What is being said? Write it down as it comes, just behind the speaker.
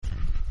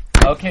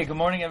Okay, good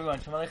morning everyone.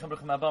 Shalom Aleichem,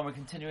 Bruchim Haba. We're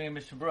continuing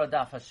Mishna Berura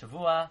Daf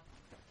Hashavua.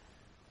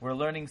 We're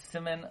learning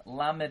Siman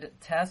Lamed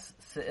Tes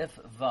Seif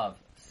Vav.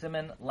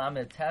 Siman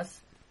Lamed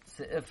Tes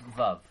Seif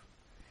Vav.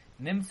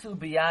 Nimtzu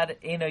biyad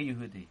Eina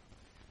Yehudi.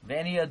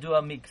 Ve'eni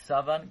yadua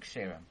miksavan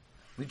ksherem.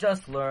 We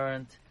just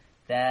learned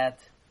that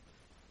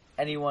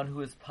anyone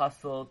who is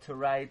puzzled to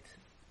write,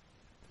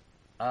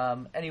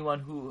 anyone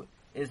who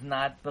is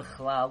not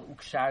bechlal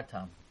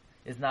ukshartam,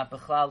 is not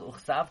bechlal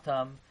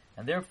uchsavtam,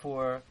 and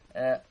therefore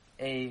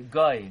a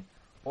goy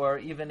or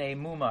even a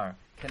mumar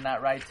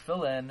cannot write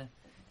tefillin.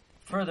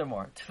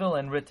 Furthermore,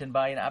 tefillin written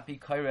by an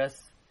apikoros,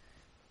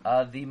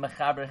 the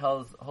mechaber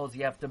holds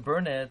you have to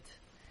burn it.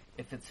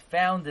 If it's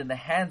found in the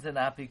hands of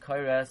an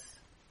apikoros,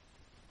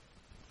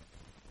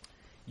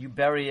 you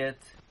bury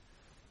it.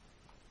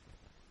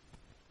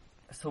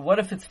 So what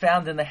if it's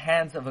found in the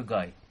hands of a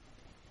guy?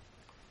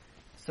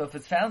 So if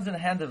it's found in the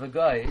hand of a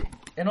guy,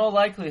 in all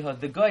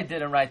likelihood, the guy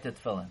didn't write the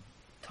tefillin.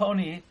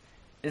 Tony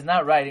is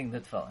not writing the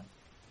tefillin.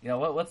 You know,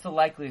 what's the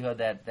likelihood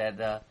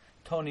that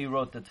Tony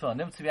wrote the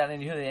tefillin?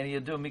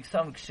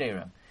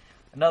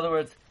 In other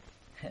words,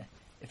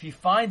 if you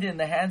find it in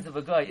the hands of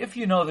a guy, if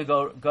you know the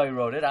guy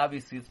wrote it,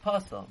 obviously it's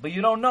possible, but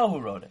you don't know who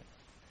wrote it.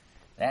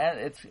 And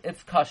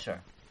it's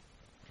kosher.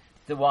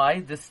 Why?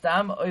 The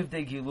stam of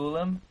the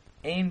gilulim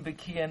ein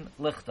bekian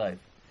lichtayv.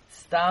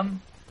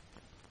 Stam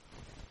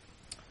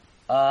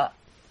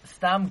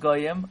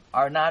goyim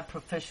are not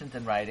proficient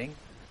in writing.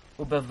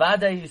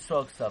 Ubevada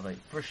yisrog savay.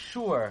 For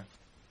sure,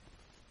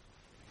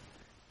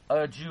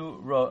 a Jew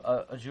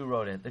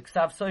wrote it. The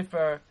Ksav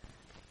Sofer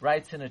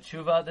writes in a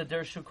tshuva, the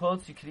Dershu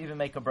quotes, you could even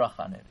make a brach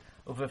on it.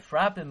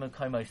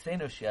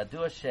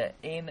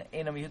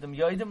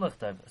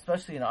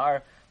 Especially in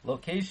our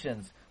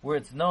locations where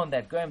it's known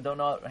that goyim don't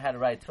know how to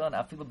write tefillin.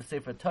 Afilu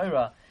b'sefer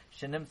Torah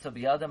shenimtza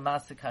biyadam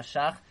masik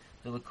hashach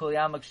delekul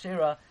yamak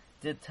shera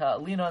did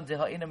ta'linon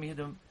deha'inam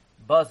yehudim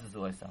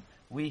bazazuosam.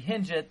 We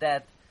hinge it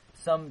that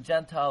some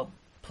Gentile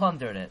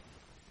plundered it.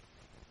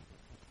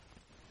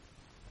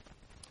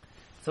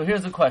 So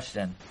here's a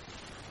question.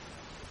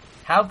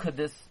 How could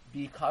this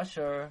be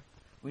kosher?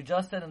 We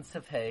just said in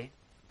Sif Hey,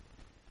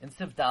 in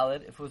Sif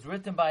Dalet, if it was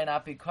written by an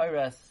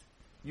apikoros,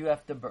 you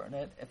have to burn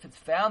it. If it's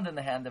found in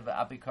the hand of an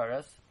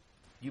apikoros,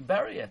 you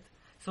bury it.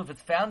 So if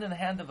it's found in the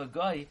hand of a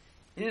guy,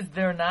 is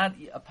there not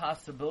a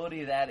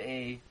possibility that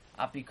a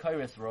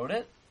apikoros wrote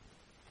it?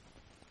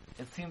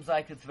 It seems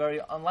like it's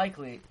very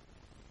unlikely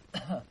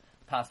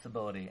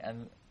possibility,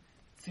 and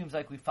it seems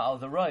like we follow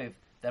the Rov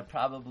that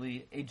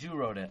probably a Jew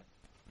wrote it.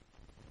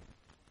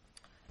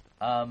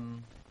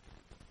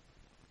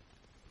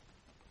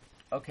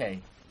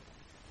 Okay.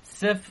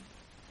 Sif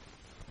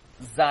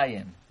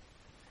Zayin.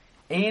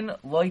 Ein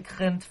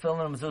loikchen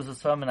tefillin mezuzah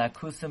sam and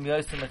akusim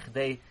yosem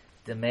echdei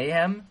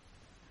demehem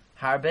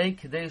harbe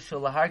kidei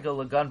sholaharga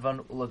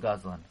laganvan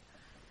ulagazlan.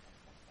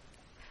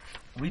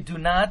 We do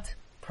not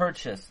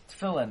purchase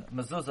tefillin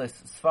mezuzah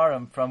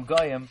svarim from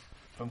goyim,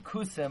 from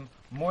kusim,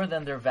 more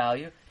than their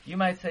value. You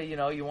might say, you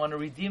want to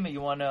redeem it.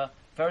 You want to.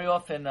 Very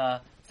often,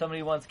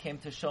 somebody once came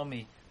to show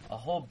me a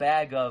whole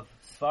bag of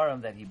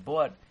svarim that he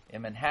bought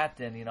in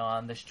Manhattan,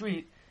 on the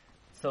street.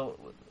 So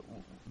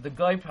the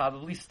guy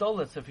probably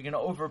stole it. So if you're going to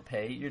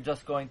overpay, you're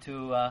just going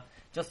to,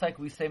 just like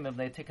we say,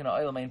 they take an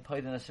oil main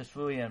paid in a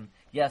shashvuyim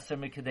yaser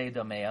mikdei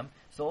dameim.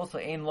 So also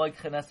ein loik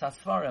chenes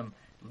asfarim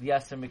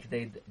yaser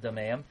mikdei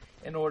dameim,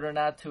 in order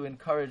not to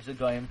encourage the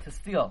goyim to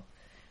steal.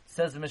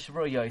 Says the Mishna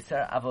Berura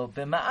yoser avol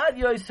b'ma'ad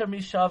yoser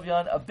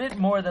mishavyan, a bit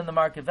more than the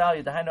market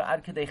value. Dahainu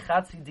ad kedei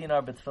chatzi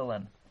dinar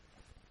b'tefillin,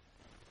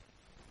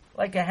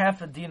 like a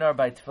half a dinar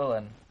by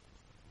tefillin.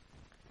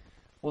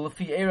 That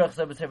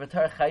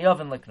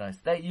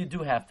you do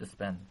have to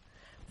spend.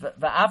 Even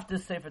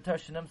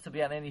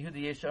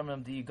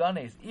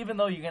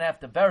though you're going to have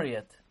to bury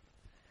it,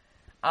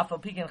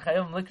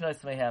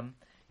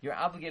 you're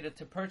obligated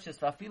to purchase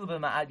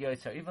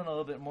even a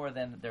little bit more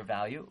than their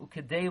value,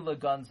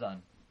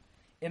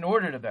 in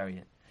order to bury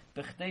it,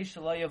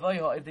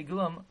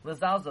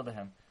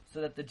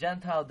 so that the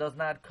Gentile does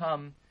not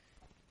come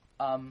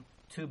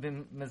to be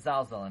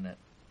mezalzel in it.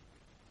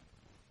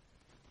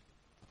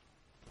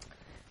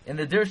 In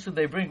the Dirshu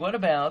they bring, what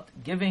about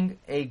giving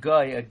a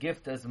guy a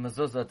gift as a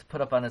mezuzah to put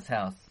up on his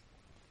house?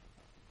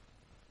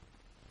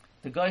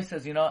 The guy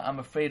says, I'm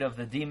afraid of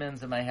the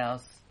demons in my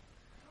house.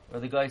 Or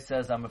the guy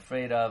says, I'm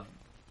afraid of,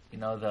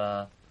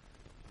 the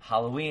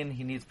Halloween,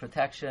 he needs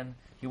protection.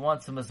 He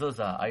wants a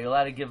mezuzah. Are you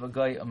allowed to give a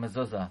guy a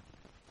mezuzah?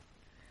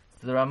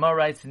 So the Ramah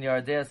writes in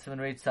Yardei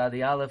Siman Reich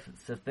Sadi Aleph,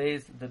 Sif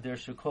Beis, the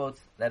Dirshu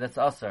quotes that it's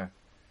asar.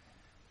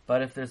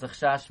 But if there's a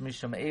chashash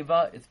mishum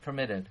eva, it's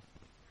permitted.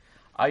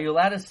 Are you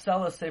allowed to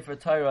sell a Sefer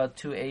Torah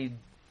to a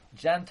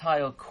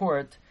Gentile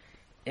court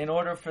in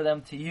order for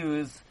them to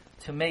use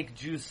to make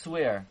Jews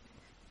swear?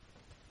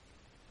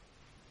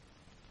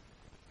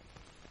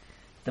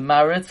 The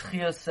Maritz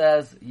Chios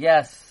says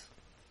yes.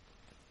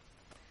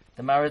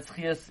 The Maritz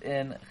Chios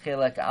in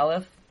Chelek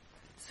Aleph,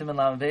 Siman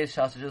Lam Beis,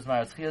 Shas Jews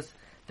Maritz Chios,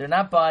 they're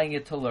not buying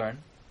it to learn,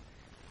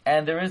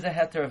 and there is a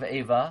heter of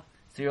Eva,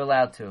 so you're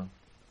allowed to.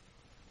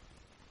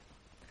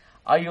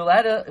 Are you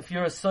allowed to, if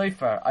you're a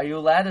Sefer, are you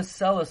allowed to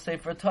sell a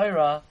Sefer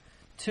Torah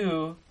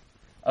to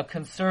a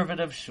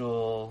conservative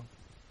shul?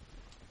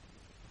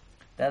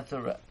 That's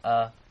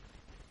are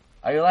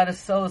you allowed to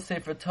sell a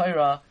Sefer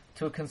Torah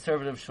to a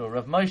conservative shul?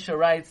 Rav Moshe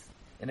writes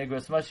in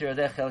Igros Moshe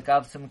Yerdech Chelek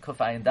Avsim Kuf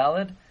Ayin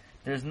Daled,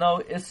 there's no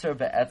Isser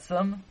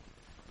Be'etzem,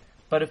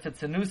 but if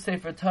it's a new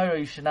Sefer Torah,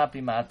 you should not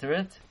be matter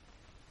it.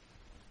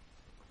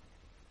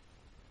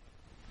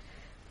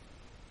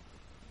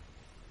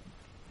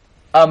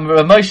 Rav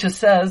Moshe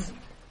says,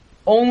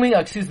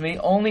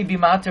 only be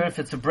matter if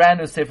it's a brand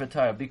new Sefer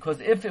Torah, because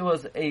if it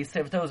was a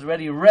Sefer Torah was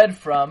already read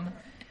from,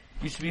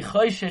 you should be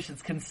choishish,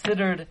 it's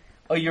considered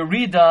a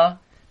Yerida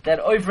that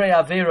Oivrei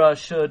Avera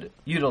should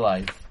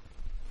utilize.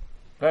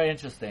 Very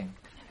interesting.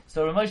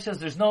 So Rav Moshe says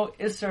there's no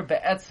Isser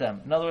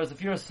Be'etzem. In other words,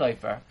 if you're a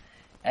Sefer,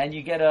 and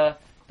you get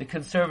the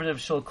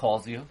conservative shul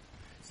calls you,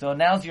 so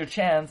now's your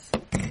chance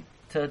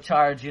to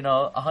charge,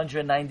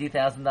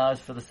 $190,000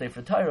 for the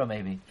Sefer Torah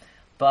maybe.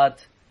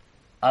 But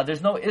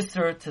there's no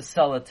Isser to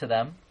sell it to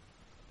them.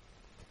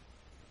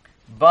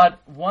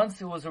 But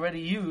once it was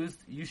already used,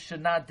 you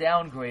should not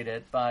downgrade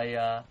it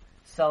by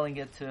selling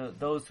it to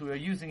those who are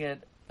using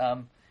it,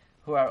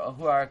 who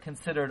are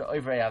considered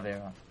Oivrei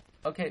Avera.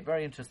 Okay,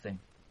 very interesting.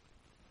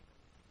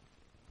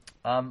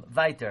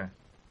 Weiter.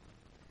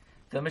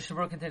 The Mishnah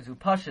Berurah continues,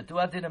 Upashat, du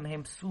adinim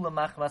heim psula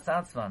machmas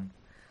atzman.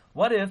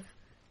 What if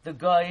the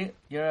guy,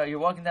 you're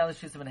walking down the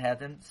streets of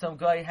Manhattan, some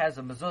guy has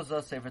a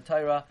mezuzah, Sefer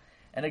Torah,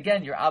 and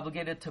again, you're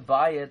obligated to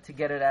buy it to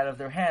get it out of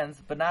their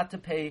hands, but not to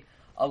pay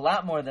a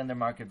lot more than their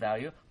market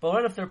value. But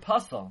what if they're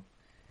puzzle?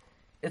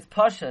 It's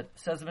pashat,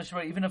 says the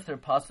Mishnah, even if they're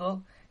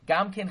puzzle,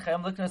 gam ken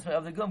chayim liknas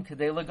of the gum,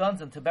 kedei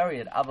laganzan, to bury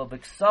it, aval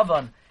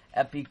b'ksavan,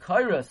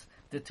 epikoirus,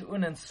 the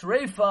tu'unin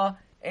sreifa,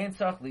 ein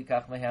tzarach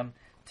likach mehem,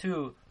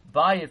 to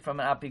buy it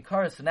from an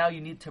apikoirus. So now you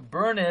need to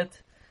burn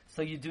it,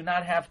 so you do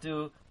not have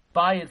to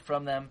buy it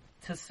from them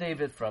to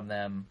save it from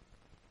them.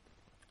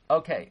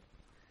 Okay.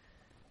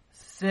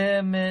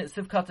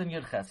 Sivkatan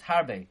Yudches,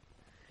 Harbe.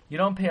 You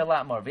don't pay a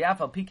lot more.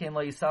 V'yafal pikein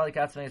lo yisalik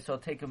atzmei, so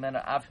take a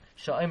mena av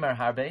sha'omer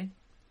Harbe.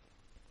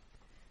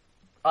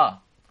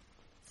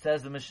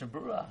 Says the Mishnah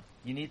Berura,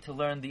 you need to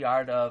learn the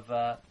art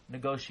of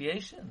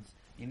negotiations.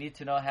 You need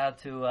to know how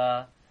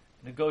to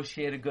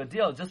negotiate a good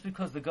deal. Just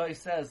because the guy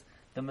says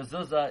the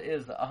mezuzah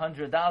is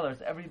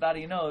 $100,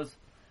 everybody knows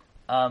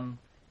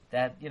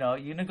that,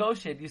 you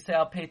negotiate. You say,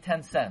 I'll pay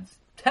 10 cents.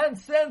 10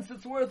 cents,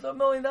 it's worth $1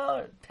 million.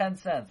 10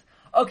 cents.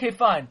 Okay,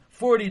 fine,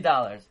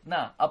 $40.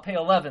 Nah, I'll pay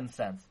 11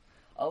 cents.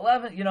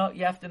 11, you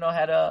have to know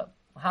how to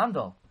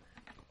handle.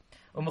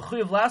 You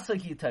have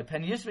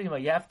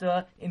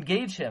to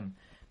engage him.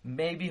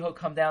 Maybe he'll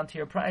come down to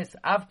your price.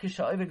 But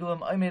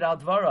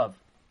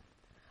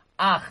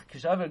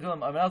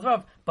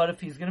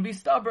if he's going to be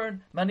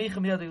stubborn,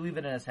 leave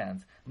it in his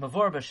hands.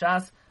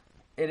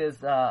 It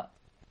is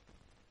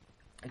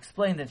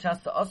explained in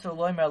Shas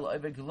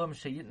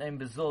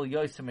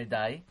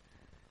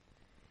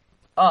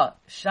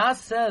Shas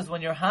says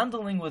when you're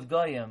handling with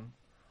Goyim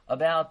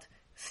about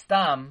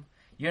Stam,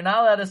 you're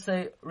not allowed to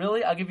say,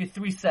 really, I'll give you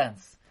 3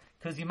 cents.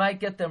 Because you might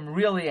get them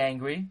really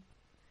angry.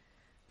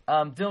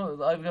 So in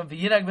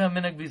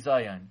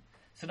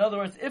other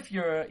words, if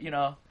you're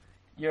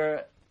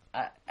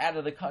out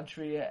of the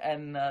country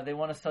and they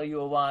want to sell you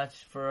a watch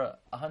for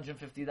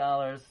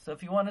 $150, so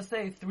if you want to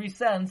say 3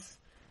 cents,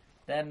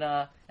 then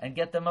and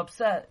get them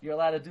upset, you're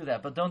allowed to do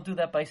that. But don't do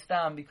that by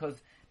Stam because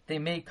they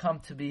may come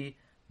to be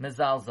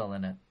mezalzel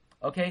in it.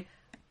 Okay?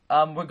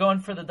 We're going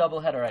for the double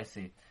header, I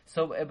see.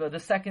 So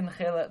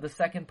the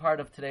second part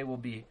of today will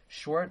be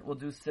short. We'll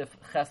do Sif,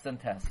 Ches, and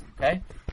Tes. Okay?